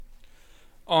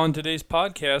On today's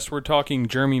podcast, we're talking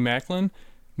Jeremy Maclin,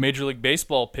 Major League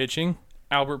Baseball pitching,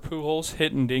 Albert Pujols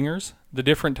hitting dingers, the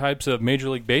different types of Major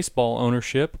League Baseball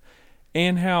ownership,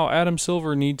 and how Adam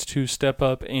Silver needs to step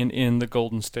up and end the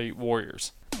Golden State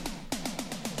Warriors.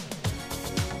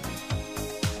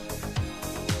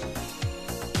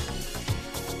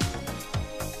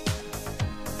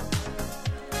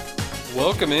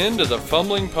 Welcome into the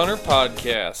Fumbling Punter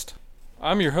Podcast.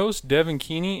 I'm your host, Devin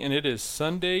Keeney, and it is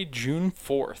Sunday, June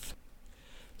 4th.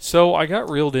 So I got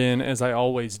reeled in, as I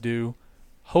always do,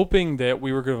 hoping that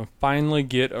we were going to finally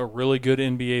get a really good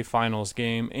NBA Finals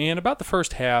game. And about the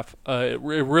first half, it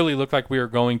really looked like we were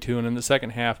going to. And in the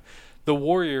second half, the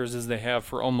Warriors, as they have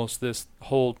for almost this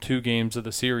whole two games of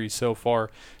the series so far,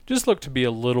 just looked to be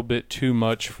a little bit too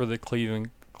much for the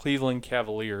Cleveland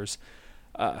Cavaliers.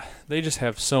 They just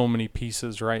have so many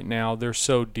pieces right now. They're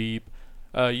so deep.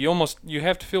 You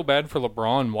have to feel bad for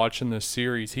LeBron watching this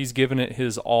series. He's given it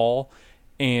his all,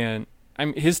 and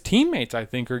his teammates, I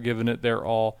think, are giving it their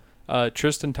all.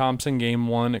 Tristan Thompson, game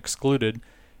one, excluded,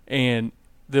 and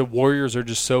the Warriors are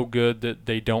just so good that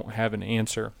they don't have an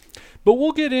answer. But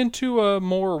we'll get into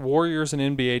more Warriors and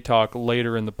NBA talk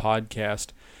later in the podcast.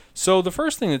 So the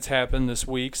first thing that's happened this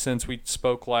week since we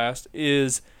spoke last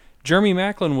is Jeremy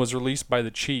Maclin was released by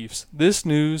the Chiefs. This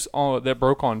news that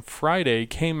broke on Friday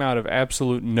came out of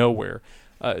absolute nowhere.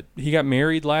 He got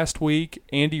married last week.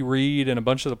 Andy Reid and a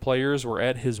bunch of the players were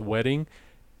at his wedding,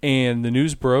 and the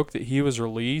news broke that he was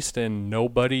released, and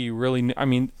nobody really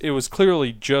knew. It was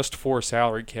clearly just for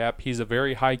salary cap. He's a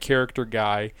very high-character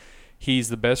guy. He's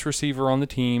the best receiver on the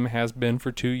team, has been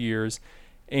for 2 years,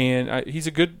 and he's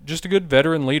just a good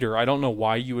veteran leader. I don't know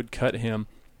why you would cut him.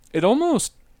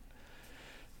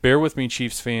 Bear with me,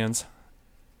 Chiefs fans.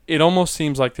 It almost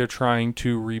seems like they're trying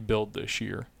to rebuild this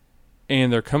year.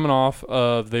 And they're coming off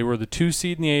of, they were the 2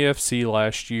 seed in the AFC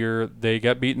last year. They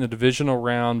got beat in the divisional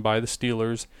round by the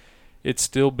Steelers. It's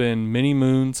still been many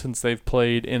moons since they've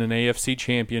played in an AFC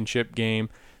championship game.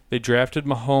 They drafted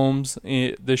Mahomes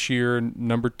this year,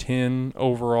 number 10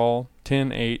 overall,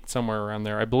 10-8, somewhere around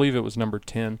there. I believe it was number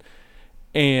 10.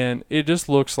 And it just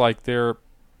looks like they're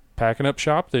packing up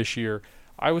shop this year.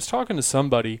 I was talking to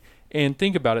somebody, and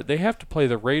think about it. They have to play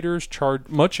the Raiders,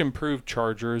 much improved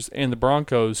Chargers, and the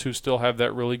Broncos, who still have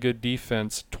that really good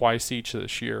defense, twice each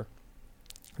this year.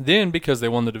 Then, because they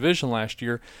won the division last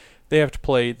year, they have to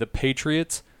play the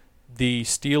Patriots, the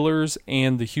Steelers,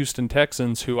 and the Houston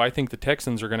Texans, who I think the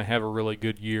Texans are going to have a really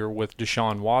good year with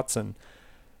Deshaun Watson.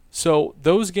 So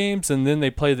those games, and then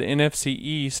they play the NFC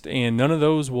East, and none of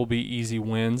those will be easy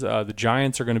wins. The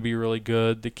Giants are going to be really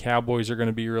good. The Cowboys are going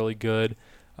to be really good.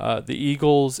 The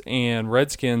Eagles and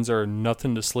Redskins are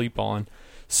nothing to sleep on.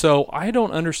 So I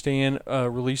don't understand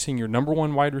releasing your number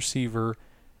one wide receiver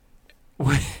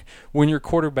when your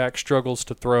quarterback struggles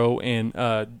to throw.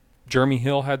 And Jeremy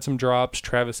Hill had some drops.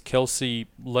 Travis Kelce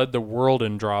led the world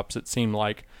in drops, it seemed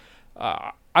like.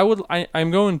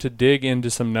 I'm going to dig into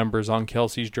some numbers on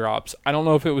Kelce's drops. I don't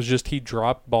know if it was just he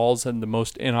dropped balls in the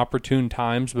most inopportune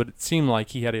times, but it seemed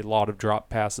like he had a lot of drop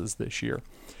passes this year.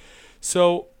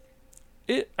 So,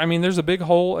 there's a big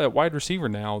hole at wide receiver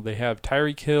now. They have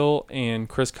Tyreek Hill and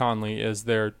Chris Conley as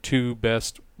their two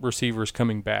best receivers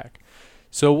coming back.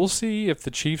 So we'll see if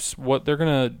the Chiefs, what they're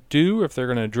going to do, if they're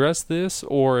going to address this,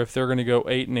 or if they're going to go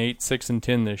 8-8,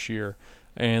 6-10 this year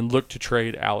and look to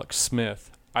trade Alex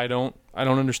Smith. I don't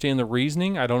understand the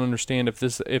reasoning. I don't understand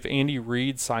if Andy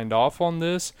Reid signed off on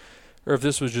this, or if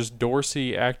this was just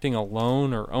Dorsey acting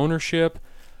alone or ownership.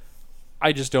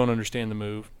 I just don't understand the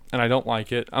move, and I don't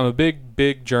like it. I'm a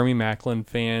big Jeremy Maclin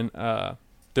fan.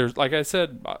 There's, like I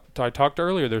said, I talked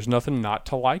earlier, there's nothing not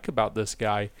to like about this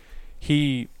guy.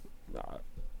 I'm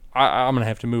gonna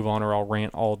have to move on or I'll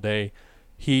rant all day.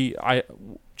 Jeremy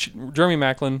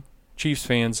Maclin, Chiefs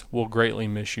fans will greatly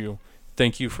miss you.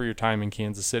 Thank you for your time in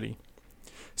Kansas City.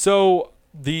 So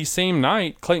the same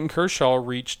night, Clayton Kershaw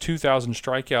reached 2,000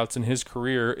 strikeouts in his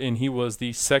career, and he was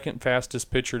the second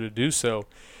fastest pitcher to do so.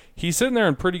 He's sitting there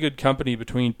in pretty good company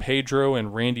between Pedro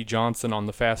and Randy Johnson on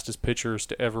the fastest pitchers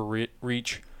to ever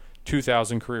reach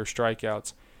 2,000 career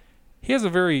strikeouts. He has a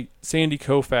very Sandy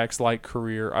Koufax-like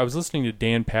career. I was listening to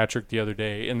Dan Patrick the other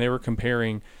day, and they were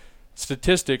comparing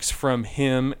statistics from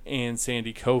him and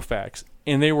Sandy Koufax,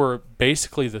 and they were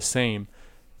basically the same.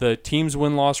 The team's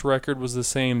win-loss record was the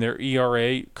same. Their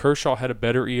ERA, Kershaw had a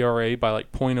better ERA by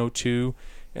like .02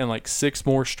 and like 6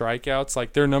 more strikeouts.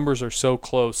 Like, their numbers are so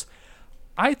close.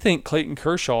 I think Clayton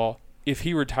Kershaw, if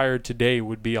he retired today,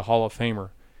 would be a Hall of Famer.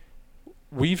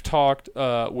 We've talked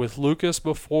with Lucas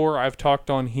before. I've talked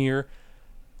on here.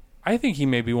 I think he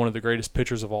may be one of the greatest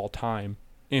pitchers of all time.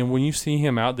 And when you see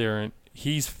him out there, and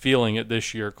he's feeling it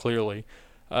this year, clearly.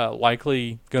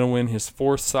 Likely going to win his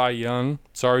 4th Cy Young.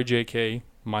 Sorry, JK.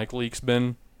 Mike Leake's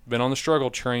been on the struggle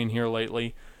train here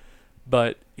lately.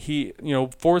 But he,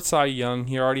 4th Cy Young,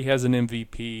 he already has an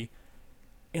MVP.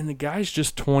 And the guy's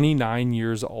just 29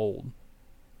 years old.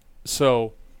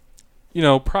 So,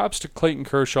 props to Clayton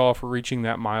Kershaw for reaching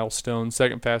that milestone,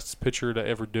 2nd fastest pitcher to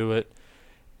ever do it.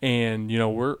 And,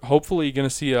 we're hopefully going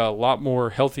to see a lot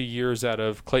more healthy years out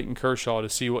of Clayton Kershaw to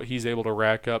see what he's able to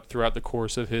rack up throughout the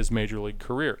course of his major league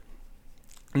career.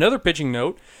 Another pitching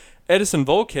note, Edison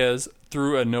Volquez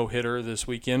threw a no-hitter this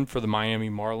weekend for the Miami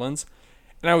Marlins.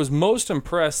 And I was most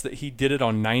impressed that he did it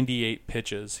on 98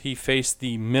 pitches. He faced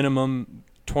the minimum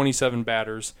 27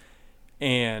 batters.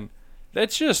 And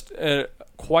that's just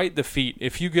quite the feat.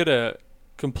 If you get a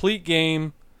complete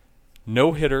game,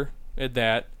 no-hitter at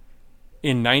that,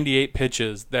 in 98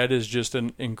 pitches, that is just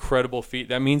an incredible feat.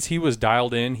 That means he was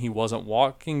dialed in. He wasn't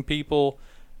walking people.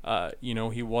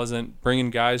 He wasn't bringing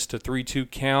guys to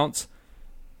 3-2 counts.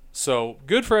 So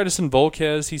good for Edison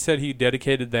Volquez. He said he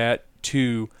dedicated that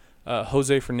to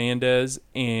Jose Fernandez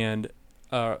and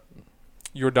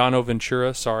Yordano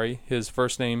Ventura. Sorry, his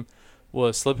first name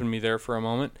was slipping me there for a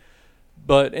moment.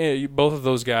 But both of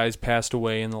those guys passed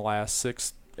away in the last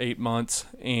 6-8 months,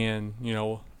 and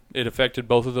it affected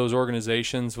both of those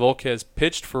organizations. Volquez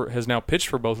has now pitched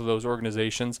for both of those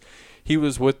organizations. He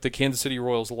was with the Kansas City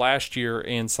Royals last year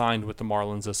and signed with the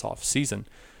Marlins this offseason.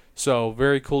 So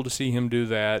very cool to see him do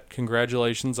that.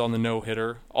 Congratulations on the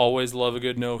no-hitter. Always love a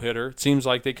good no-hitter. It seems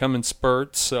like they come in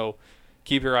spurts, so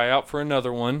keep your eye out for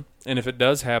another one. And if it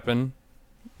does happen,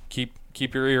 keep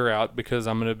your ear out because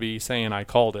I'm going to be saying I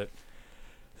called it.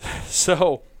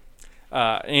 So...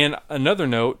 and another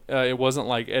note, it wasn't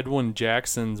like Edwin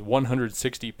Jackson's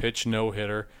 160-pitch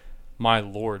no-hitter. My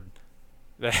Lord.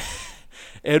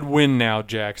 Edwin now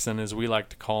Jackson, as we like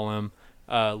to call him.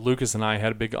 Lucas and I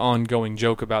had a big ongoing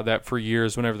joke about that for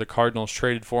years whenever the Cardinals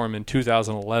traded for him in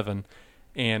 2011.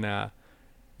 And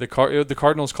the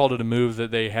Cardinals called it a move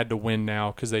that they had to win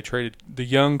now because they traded the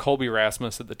young Colby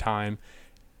Rasmus at the time.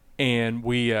 And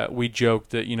we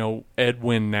joked that, Ed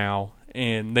win now.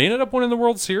 And they ended up winning the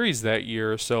World Series that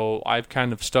year, so I've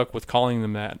kind of stuck with calling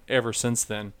them that ever since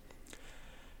then.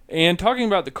 And talking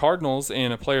about the Cardinals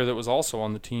and a player that was also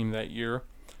on the team that year,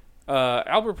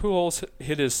 Albert Pujols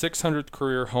hit his 600th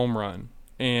career home run.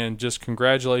 And just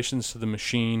congratulations to the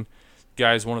machine.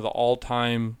 Guy's one of the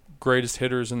all-time greatest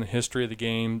hitters in the history of the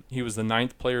game. He was the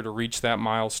 9th player to reach that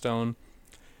milestone.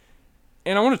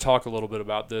 And I want to talk a little bit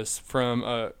about this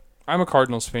from I'm a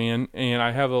Cardinals fan, and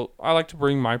I like to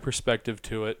bring my perspective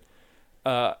to it.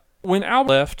 When Albert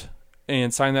left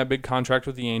and signed that big contract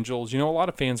with the Angels, a lot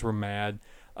of fans were mad.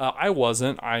 I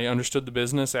wasn't. I understood the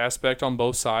business aspect on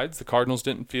both sides. The Cardinals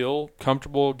didn't feel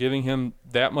comfortable giving him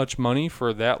that much money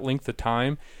for that length of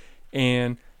time,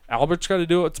 and Albert's got to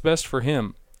do what's best for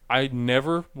him. I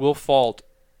never will fault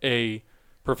a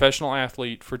professional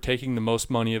athlete for taking the most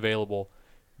money available,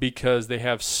 because they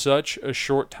have such a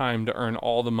short time to earn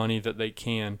all the money that they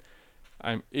can.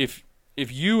 If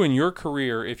you in your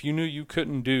career, if you knew you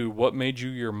couldn't do what made you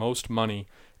your most money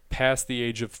past the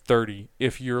age of 30,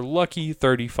 if you're lucky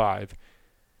 35,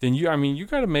 then you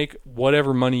got to make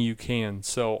whatever money you can.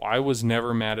 So I was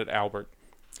never mad at Albert.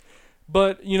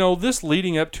 But, this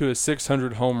leading up to his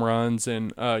 600 home runs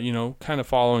and, kind of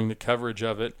following the coverage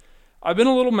of it, I've been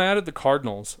a little mad at the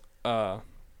Cardinals.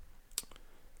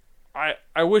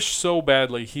 I wish so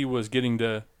badly he was getting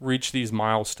to reach these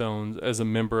milestones as a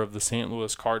member of the St.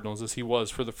 Louis Cardinals as he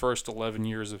was for the first 11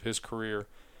 years of his career.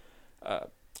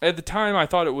 At the time, I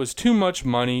thought it was too much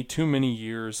money, too many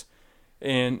years,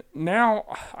 and now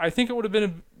I think it would have been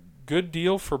a good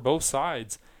deal for both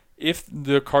sides if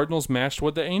the Cardinals matched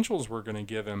what the Angels were going to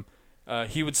give him.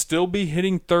 He would still be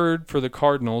hitting third for the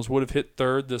Cardinals, would have hit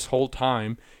third this whole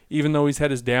time, even though he's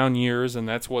had his down years, and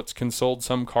that's what's consoled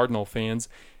some Cardinal fans,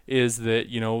 is that,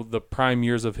 the prime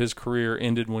years of his career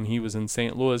ended when he was in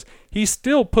St. Louis. He's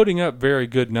still putting up very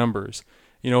good numbers.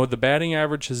 The batting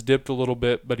average has dipped a little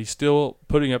bit, but he's still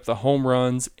putting up the home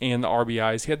runs and the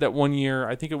RBIs. He had that one year,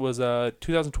 I think it was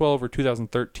 2012 or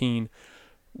 2013,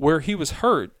 where he was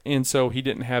hurt, and so he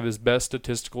didn't have his best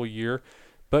statistical year,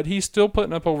 but he's still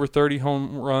putting up over 30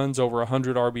 home runs, over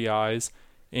 100 RBIs,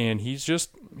 and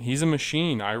he's a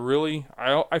machine.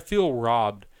 I feel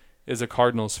robbed as a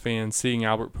Cardinals fan seeing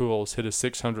Albert Pujols hit his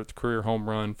 600th career home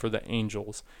run for the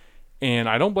Angels. And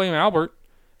I don't blame Albert.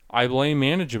 I blame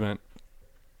management.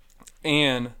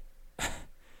 And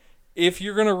if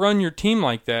you're going to run your team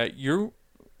like that, you're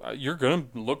going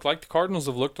to look like the Cardinals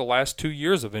have looked the last 2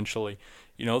 years eventually.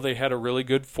 They had a really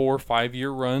good 4 or 5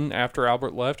 year run after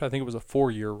Albert left. I think it was a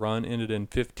 4-year run, ended in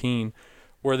 15,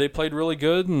 where they played really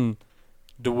good, and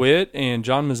DeWitt and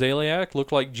John Mozeliak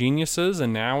looked like geniuses,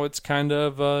 and now it's kind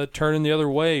of turning the other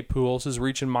way. Pujols is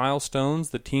reaching milestones.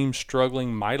 The team's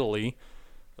struggling mightily.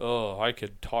 Oh, I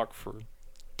could talk for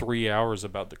 3 hours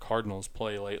about the Cardinals'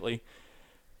 play lately.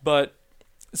 But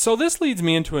so this leads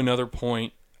me into another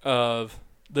point of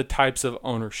the types of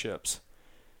ownerships.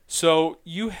 So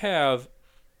you have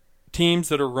teams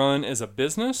that are run as a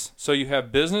business. So you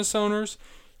have business owners,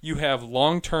 you have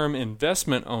long-term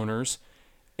investment owners,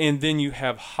 and then you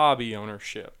have hobby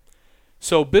ownership.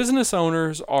 So business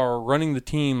owners are running the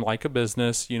team like a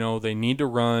business. They need to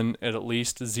run at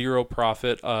least zero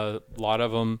profit. A lot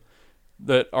of them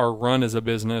that are run as a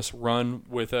business run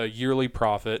with a yearly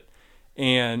profit.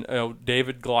 And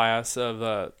David Glass,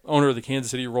 the owner of the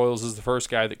Kansas City Royals, is the first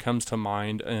guy that comes to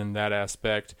mind in that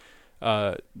aspect.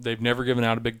 They've never given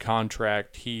out a big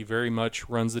contract. He very much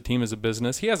runs the team as a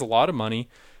business. He has a lot of money,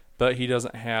 but he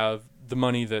doesn't have the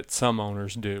money that some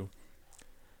owners do.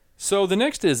 So the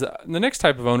next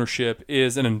type of ownership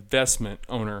is an investment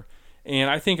owner. And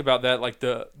I think about that like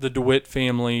the DeWitt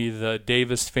family, the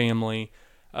Davis family.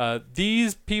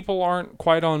 These people aren't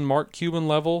quite on Mark Cuban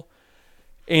level,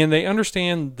 and they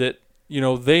understand that,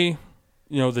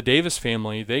 the Davis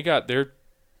family, they got their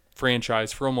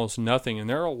franchise for almost nothing, and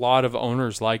there are a lot of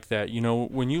owners like that.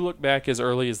 When you look back as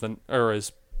early as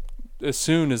as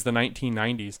soon as the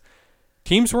 1990s,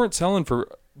 teams weren't selling for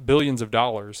billions of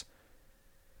dollars.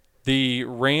 The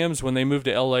Rams, when they moved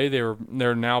to LA,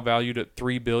 they're now valued at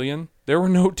 $3 billion. There were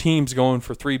no teams going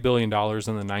for $3 billion in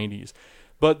the 90s.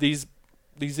 But these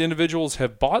individuals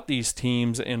have bought these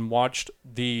teams and watched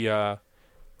the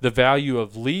value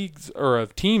of leagues or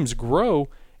of teams grow,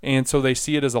 and so they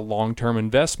see it as a long-term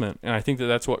investment. And I think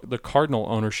that's what the Cardinal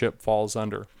ownership falls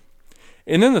under.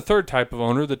 And then the third type of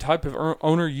owner, the type of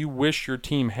owner you wish your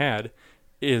team had,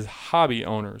 is hobby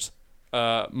owners.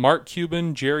 Mark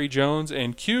Cuban, Jerry Jones,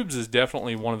 and Cubes is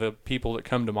definitely one of the people that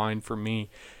come to mind for me.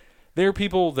 They're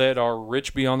people that are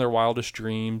rich beyond their wildest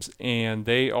dreams, and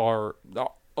they are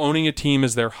owning a team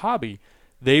as their hobby.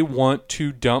 They want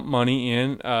to dump money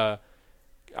in.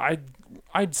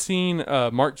 I'd seen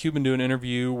Mark Cuban do an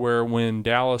interview where when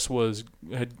Dallas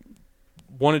had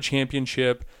won a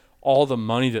championship, all the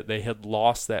money that they had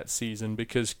lost that season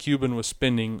because Cuban was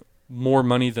spending more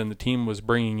money than the team was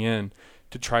bringing in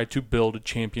to try to build a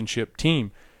championship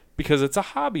team because it's a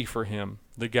hobby for him.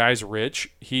 The guy's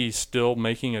rich. He's still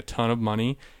making a ton of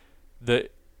money.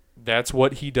 That's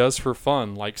what he does for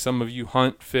fun. Like some of you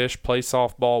hunt, fish, play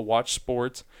softball, watch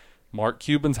sports. Mark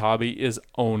Cuban's hobby is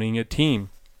owning a team.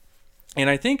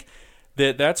 And I think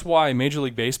that's why Major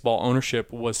League Baseball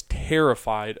ownership was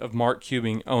terrified of Mark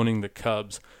Cuban owning the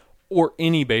Cubs or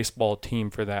any baseball team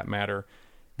for that matter.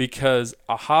 Because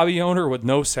a hobby owner with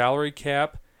no salary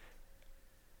cap,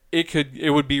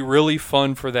 it would be really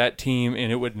fun for that team, and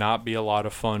it would not be a lot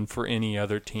of fun for any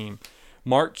other team.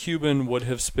 Mark Cuban would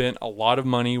have spent a lot of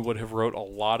money, would have wrote a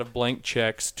lot of blank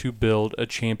checks to build a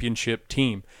championship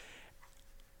team.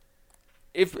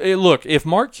 If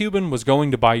Mark Cuban was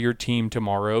going to buy your team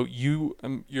tomorrow,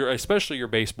 especially your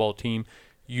baseball team,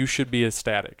 you should be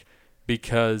ecstatic.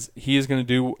 Because he's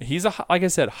like I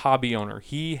said, hobby owner.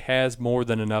 He has more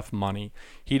than enough money.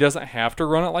 He doesn't have to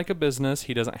run it like a business.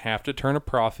 He doesn't have to turn a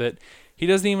profit. He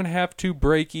doesn't even have to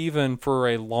break even for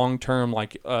a long term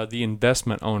like the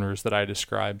investment owners that I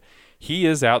described. He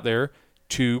is out there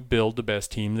to build the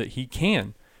best team that he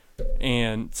can.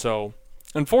 And so,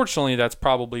 unfortunately, that's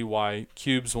probably why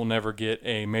Cubes will never get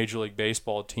a Major League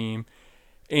Baseball team.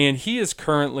 And he is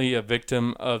currently a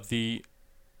victim of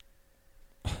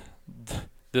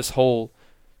this whole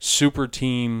super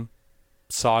team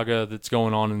saga that's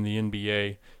going on in the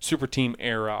NBA. Super team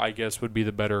era, I guess, would be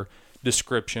the better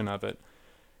description of it.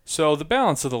 So the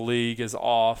balance of the league is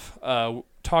off.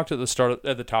 Talked at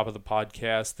the top of the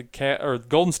podcast.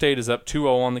 Golden State is up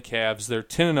 2-0 on the Cavs. They're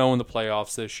 10-0 in the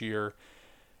playoffs this year.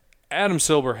 Adam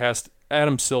Silver has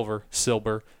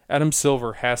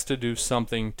to do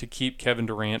something to keep Kevin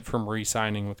Durant from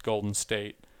re-signing with Golden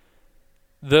State.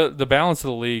 The balance of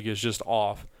the league is just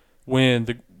off. When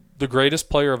the greatest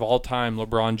player of all time,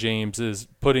 LeBron James, is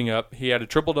putting up, he had a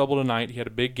triple-double tonight, he had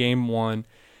a big game one,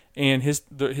 and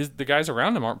the guys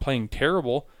around him aren't playing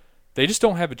terrible. They just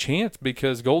don't have a chance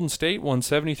because Golden State won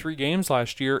 73 games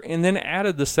last year and then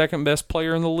added the second-best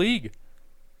player in the league.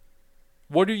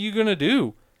 What are you going to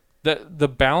do? The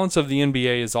balance of the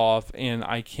NBA is off, and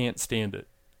I can't stand it.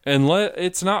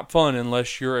 It's not fun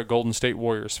unless you're a Golden State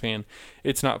Warriors fan.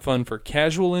 It's not fun for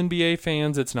casual NBA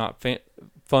fans. It's not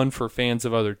fun for fans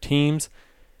of other teams.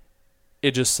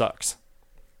 it just sucks.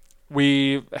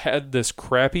 We had this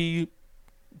crappy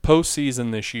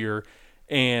postseason this year,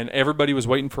 and everybody was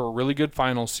waiting for a really good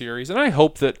final series. And I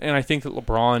think that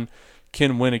LeBron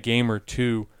can win a game or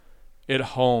two at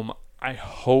home. I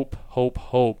hope.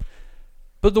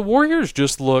 But the Warriors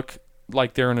just look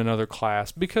like they're in another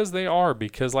class, because they are.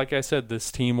 Because, like I said,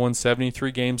 this team won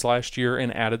 73 games last year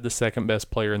and added the second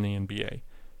best player in the NBA.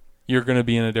 You're going to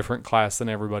be in a different class than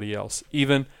everybody else.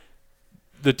 Even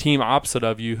the team opposite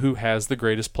of you, who has the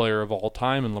greatest player of all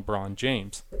time in LeBron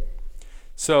James.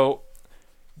 So,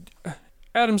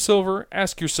 Adam Silver,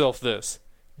 ask yourself this.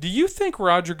 Do you think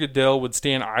Roger Goodell would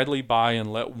stand idly by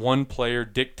and let one player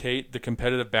dictate the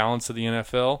competitive balance of the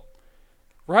NFL?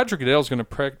 Roger Goodell's going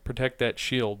to protect that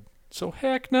shield. So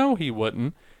heck no, he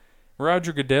wouldn't.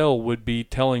 Roger Goodell would be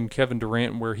telling Kevin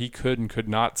Durant where he could and could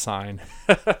not sign.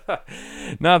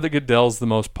 Not that Goodell's the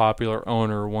most popular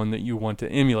owner, one that you want to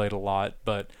emulate a lot,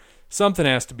 but something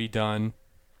has to be done.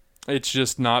 It's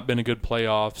just not been a good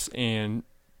playoffs, and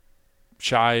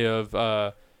shy of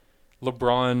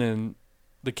LeBron and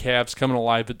the Cavs coming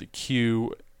alive at the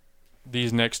Q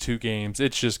these next two games,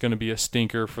 it's just going to be a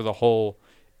stinker for the whole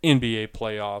NBA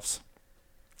playoffs.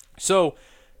 So,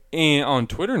 and on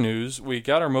Twitter news, we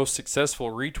got our most successful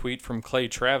retweet from Clay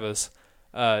Travis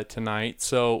tonight.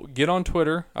 So get on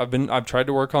Twitter. I've tried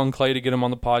to work on Clay to get him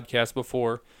on the podcast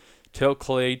before. Tell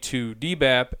Clay to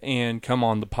debap and come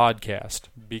on the podcast,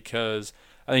 because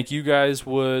I think you guys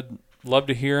would love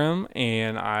to hear him,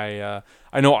 and I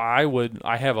know I would.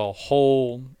 I have a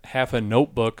whole half a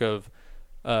notebook of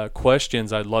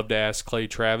questions I'd love to ask Clay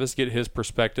Travis, get his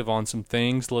perspective on some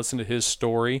things, listen to his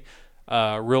story.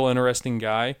 Real interesting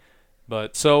guy.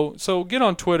 But so get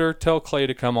on Twitter, tell Clay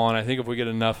to come on. I think if we get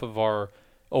enough of our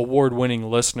award-winning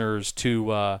listeners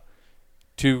to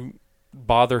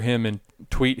bother him and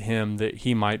tweet him, that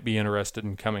he might be interested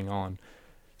in coming on.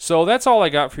 So that's all I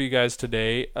got for you guys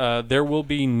today. There will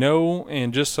be no,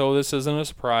 and just so this isn't a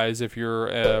surprise, if you're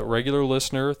a regular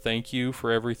listener, thank you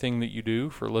for everything that you do,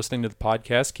 for listening to the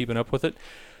podcast, keeping up with it.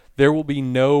 There will be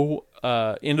no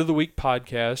end of the week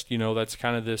podcast. You know, that's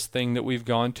kind of this thing that we've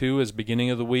gone to, is beginning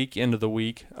of the week, end of the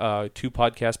week, 2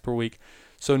 podcasts per week.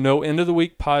 So no end of the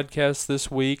week podcast this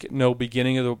week, no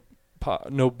beginning of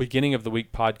the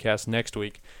week podcast next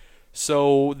week.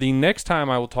 So the next time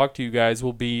I will talk to you guys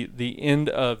will be the end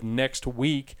of next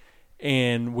week,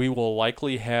 and we will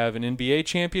likely have an NBA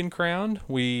champion crowned.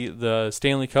 The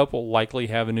Stanley Cup will likely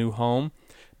have a new home.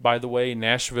 By the way,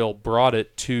 Nashville brought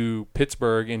it to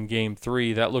Pittsburgh in Game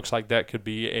 3. That looks like that could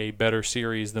be a better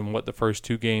series than what the first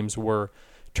 2 games were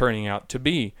turning out to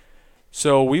be.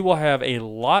 So we will have a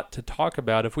lot to talk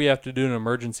about. If we have to do an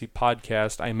emergency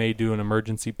podcast, I may do an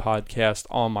emergency podcast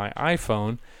on my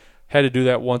iPhone. Had to do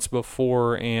that once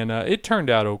before, and it turned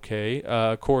out okay.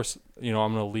 Of course, I'm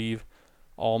going to leave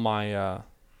all my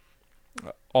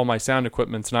sound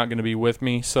equipment's not going to be with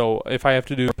me. So if I have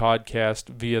to do a podcast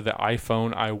via the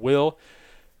iPhone, I will.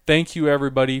 Thank you,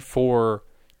 everybody, for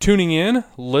tuning in,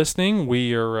 listening.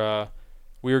 We are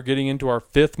getting into our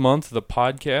 5th month of the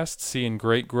podcast, seeing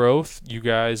great growth. You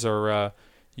guys are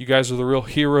the real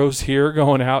heroes here,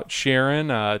 going out, sharing,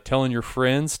 telling your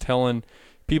friends, telling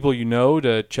people you know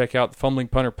to check out the Fumbling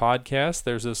Punter podcast.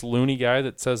 There's this loony guy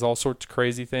that says all sorts of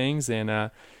crazy things, and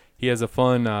he has a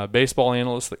fun baseball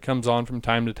analyst that comes on from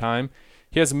time to time.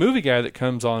 He has a movie guy that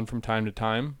comes on from time to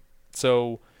time.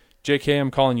 So, JK, I'm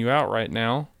calling you out right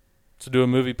now to do a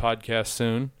movie podcast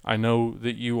soon. I know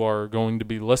that you are going to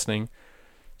be listening.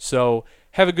 So,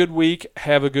 have a good week.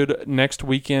 Have a good next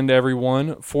weekend,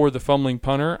 everyone. For the Fumbling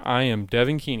Punter, I am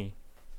Devin Keeney.